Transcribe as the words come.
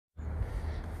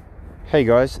Hey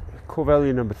guys, core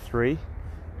value number 3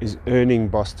 is earning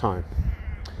boss time.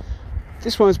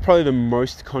 This one is probably the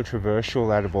most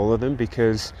controversial out of all of them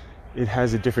because it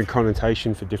has a different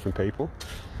connotation for different people.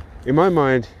 In my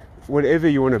mind, whatever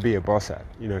you want to be a boss at,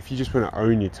 if you just want to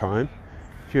own your time,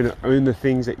 if you want to own the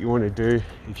things that you want to do,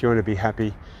 if you want to be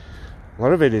happy, a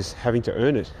lot of it is having to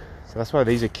earn it. So that's why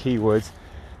these are keywords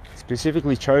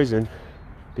specifically chosen,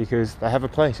 because they have a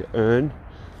place. Earn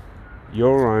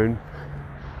your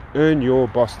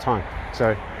boss time.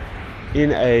 So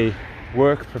in a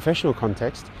work professional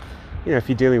context, if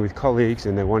you're dealing with colleagues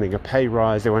and they're wanting a pay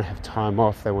rise, they want to have time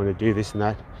off, they want to do this and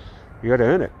that, you got to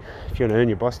earn it. If you want to earn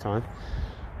your boss time,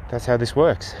 that's how this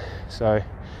works. So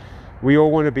we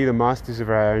all want to be the masters of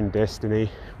our own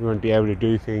destiny. We want to be able to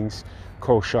do things,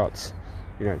 call shots,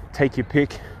 take your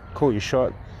pick, call your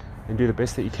shot and do the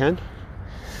best that you can.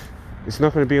 It's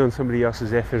not going to be on somebody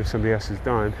else's effort or somebody else's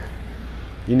dime.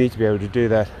 You need to be able to do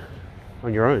that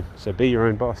on your own. So be your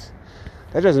own boss.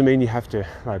 That doesn't mean you have to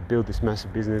build this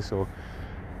massive business or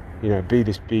be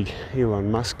this big Elon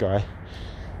Musk guy.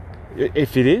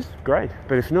 If it is, great.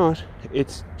 But if not,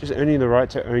 it's just earning the right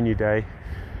to own your day,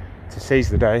 to seize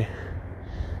the day.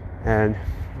 And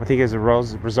I think as a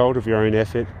result of your own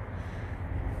effort,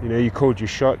 you called your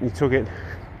shot and you took it,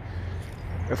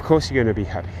 of course you're going to be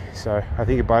happy. So I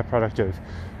think a byproduct of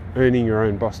earning your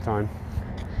own boss time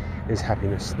is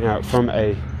happiness. Now, from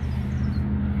a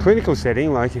clinical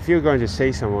setting, like if you're going to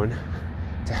see someone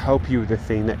to help you with the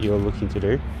thing that you're looking to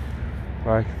do,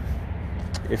 like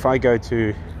if I go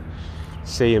to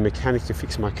see a mechanic to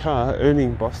fix my car,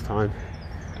 earning boss time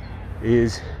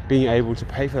is being able to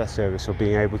pay for that service or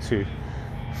being able to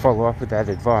follow up with that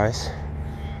advice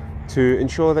to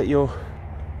ensure that your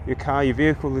car, your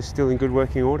vehicle is still in good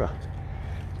working order.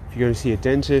 If you're going to see a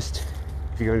dentist,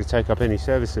 if you're going to take up any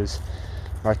services,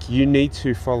 you need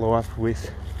to follow up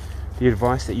with the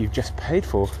advice that you've just paid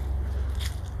for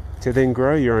to then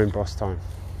grow your own boss time.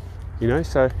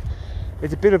 So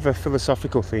it's a bit of a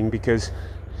philosophical thing, because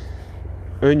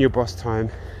earn your boss time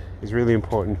is really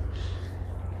important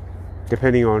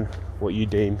depending on what you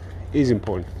deem is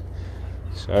important.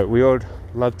 So we all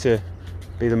love to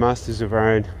be the masters of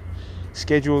our own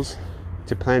schedules,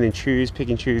 to plan and choose, pick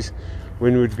and choose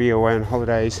when we'd be away on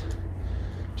holidays,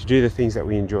 to do the things that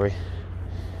we enjoy.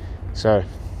 So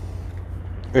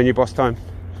earn your boss time,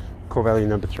 core value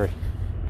number 3.